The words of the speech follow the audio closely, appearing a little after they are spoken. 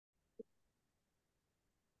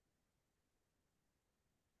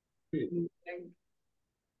Good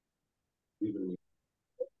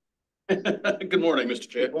morning, Mr.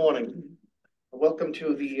 Chair. Good morning. Welcome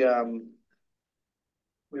to the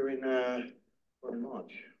we're in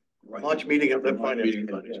March. Right. March meeting of the Finance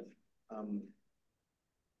Committee.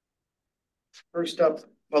 Yes.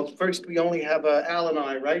 First we only have Al and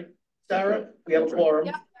I, right? Sarah, we have a quorum.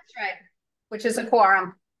 Yep, that's right. Which is a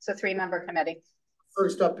quorum. It's a 3-member committee.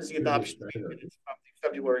 First up is the adoption of the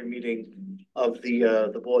February meeting of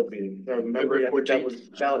the board meeting. Remember, that was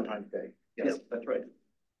Valentine's Day. Yes, that's right.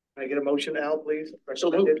 Can I get a motion, Al, please? So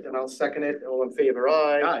moved. And I'll second it. All in favor,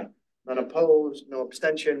 aye. Aye. None opposed, no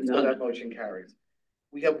abstentions, so that motion carries.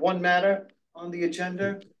 We have one matter on the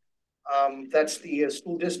agenda. That's the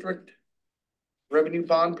school district revenue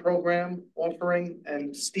bond program offering,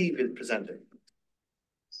 and Steve is presenting.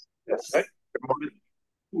 Yes. Right. Good morning.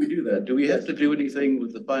 We do that. Do we have to do anything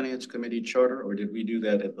with the Finance Committee charter, or did we do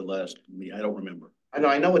that at the last meeting? I don't remember.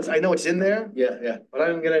 I know it's in there. Yeah. But I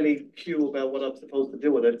don't get any cue about what I'm supposed to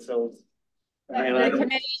do with it. So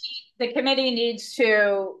the committee needs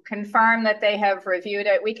to confirm that they have reviewed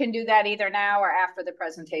it. We can do that either now or after the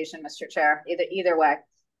presentation, Mr. Chair, either way.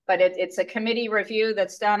 But it's a committee review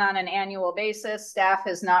that's done on an annual basis. Staff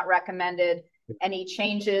has not recommended any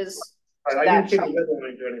changes. I didn't think we had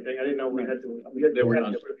to do anything. I didn't know we had to. We had to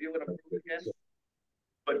review and approve again.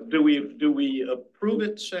 But do we approve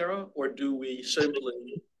it, Sarah, or do we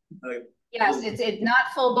simply? Yes, it's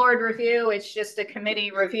not full board review. It's just a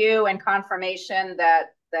committee review and confirmation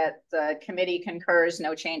that the committee concurs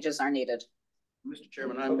no changes are needed. Mr.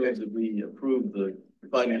 Chairman, I move that we approve the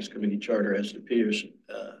Finance Committee charter as it appears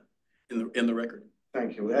in the record.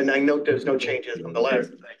 Thank you. And I note there's no changes from the last.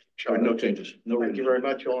 Thank you. Sure, no changes. Thank you very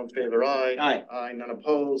much. All in favor, aye. Aye. Aye. None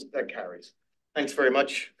opposed. That carries. Thanks very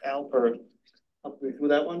much, Al, for helping me through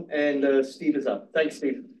that one. And Steve is up. Thanks,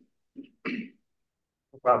 Steve.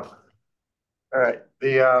 No problem. All right.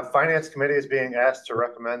 The Finance Committee is being asked to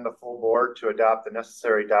recommend the full board to adopt the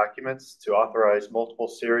necessary documents to authorize multiple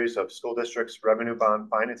series of school districts revenue bond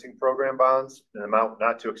financing program bonds in an amount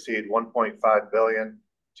not to exceed $1.5 billion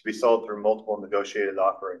to be sold through multiple negotiated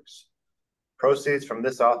offerings. Proceeds from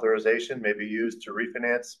this authorization may be used to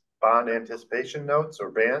refinance bond anticipation notes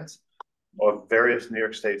or bands of various New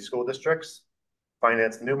York State school districts,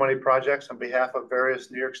 finance new money projects on behalf of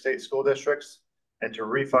various New York State school districts, and to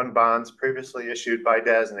refund bonds previously issued by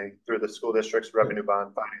DASNY through the school district's revenue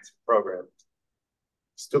bond financing program.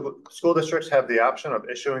 School districts have the option of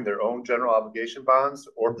issuing their own general obligation bonds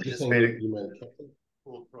or participating in the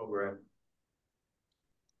pool program.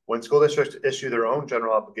 When school districts issue their own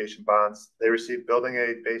general obligation bonds, they receive building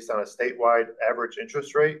aid based on a statewide average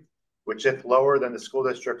interest rate, which, if lower than the school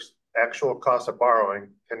district's actual cost of borrowing,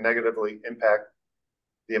 can negatively impact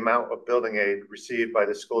the amount of building aid received by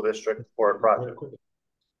the school district for a project.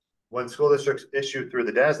 When school districts issue through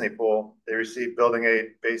the DASNY pool, they receive building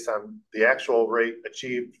aid based on the actual rate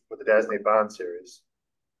achieved for the DASNY bond series.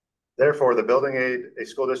 Therefore, the building aid a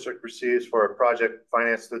school district receives for a project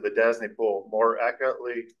financed through the DASNY pool more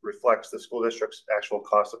accurately reflects the school district's actual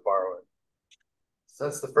cost of borrowing.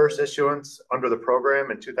 Since the first issuance under the program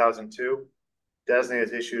in 2002, DASNY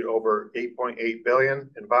has issued over $8.8 billion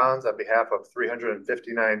in bonds on behalf of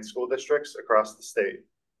 359 school districts across the state.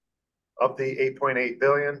 Of the $8.8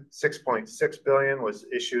 billion, $6.6 billion was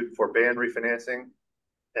issued for band refinancing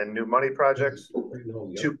and new money projects.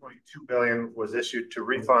 $2.2 billion was issued to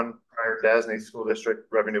refund prior DASNY school district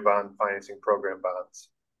revenue bond financing program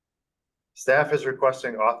bonds. Staff is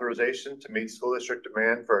requesting authorization to meet school district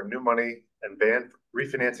demand for a new money and band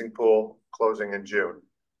refinancing pool closing in June.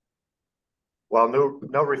 While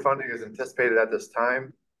no refunding is anticipated at this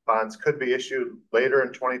time, bonds could be issued later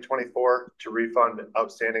in 2024 to refund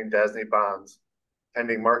outstanding DASNY bonds,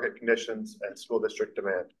 pending market conditions and school district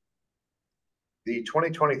demand. The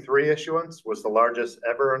 2023 issuance was the largest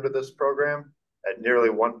ever under this program at nearly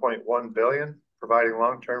 $1.1 billion, providing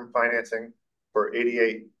long-term financing for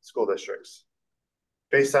 88 school districts.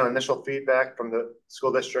 Based on initial feedback from the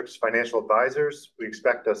school district's financial advisors, we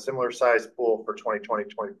expect a similar size pool for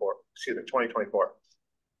 2024.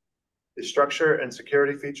 The structure and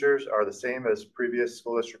security features are the same as previous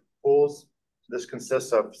school district pools. This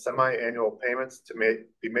consists of semi-annual payments to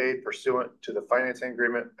be made pursuant to the financing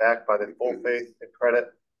agreement backed by the full faith and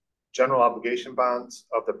credit general obligation bonds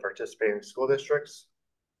of the participating school districts,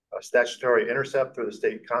 a statutory intercept through the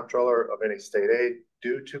state comptroller of any state aid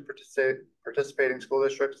due to participating school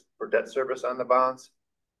districts for debt service on the bonds,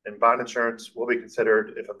 and bond insurance will be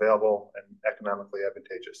considered if available and economically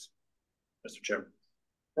advantageous. Mr. Chairman.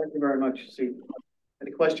 Thank you very much, Steve.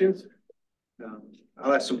 Any questions?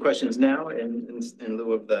 I'll ask some questions now in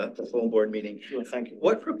lieu of the full board meeting. Sure, thank you.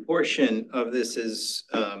 What proportion of this is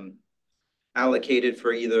allocated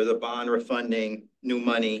for either the bond refunding, new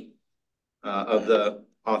money of the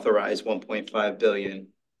authorized 1.5 billion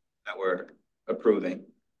that we're approving?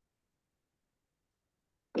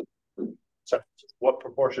 So what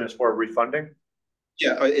proportion is for refunding?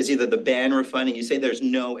 Yeah, is either the ban refunding, you say there's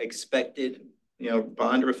no expected,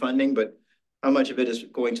 bond refunding, but how much of it is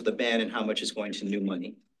going to the ban and how much is going to new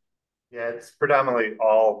money? Yeah, it's predominantly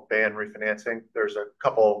all ban refinancing. There's a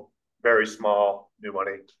couple very small new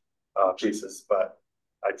money pieces, but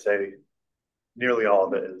I'd say nearly all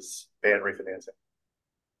of it is ban refinancing.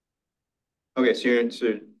 Okay,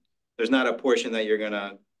 so there's not a portion that you're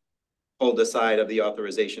gonna hold aside of the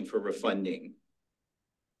authorization for refunding.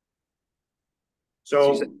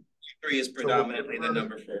 So three is predominantly the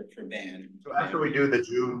number for ban. So after we do the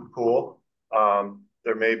June pool,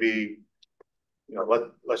 there may be,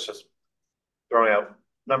 let's just throwing out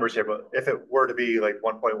numbers here, but if it were to be like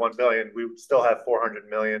 1.1 billion, we would still have 400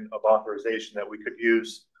 million of authorization that we could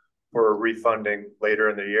use for refunding later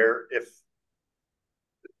in the year if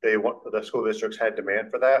the school districts had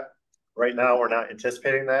demand for that. Right now, we're not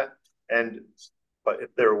anticipating that. But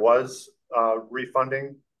if there was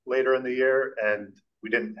refunding later in the year and we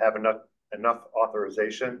didn't have enough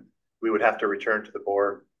authorization, we would have to return to the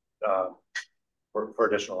board for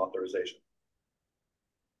additional authorization.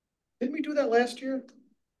 Didn't we do that last year?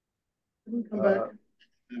 Didn't we come back?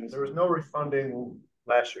 There was no refunding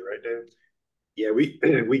last year, right, Dave? Yeah,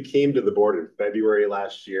 we came to the board in February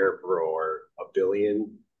last year for $1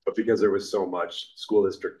 billion, but because there was so much school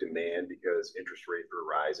district demand because interest rates were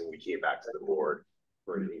rising, we came back to the board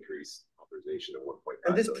for an increased authorization of 1.5 billion.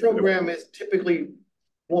 And this program is typically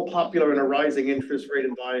more popular in a rising interest rate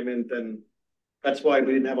environment, and that's why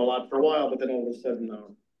we didn't have a lot for a while, but then all of a sudden,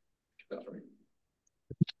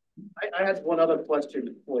 I had one other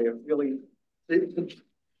question for you, really.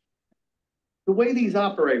 The way these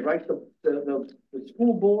operate, right? The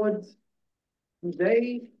school boards, do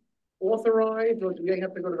they authorize or do they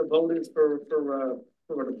have to go to the voters for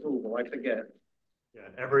an approval? I forget. Yeah,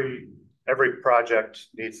 every project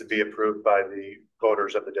needs to be approved by the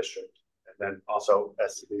voters of the district, and then also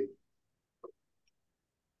SCD.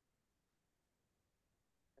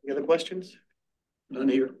 Any other questions? None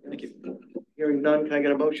here. Thank you. Hearing none, can I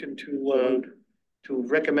get a motion to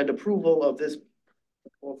recommend approval of this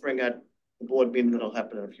offering at the board meeting that'll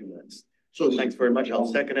happen in a few minutes? So thanks very much. I'll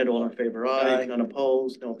second it. All in favor, aye. None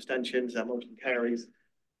opposed, no abstentions. That motion carries.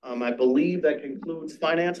 I believe that concludes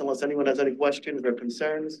finance, unless anyone has any questions or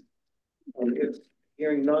concerns. If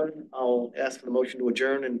hearing none, I'll ask for the motion to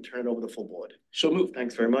adjourn and turn it over to the full board. So moved.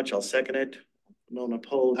 Thanks very much. I'll second it. None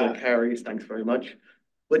opposed, that carries. Thanks very much.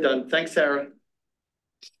 We're done. Thanks, Sarah.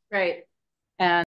 Right. And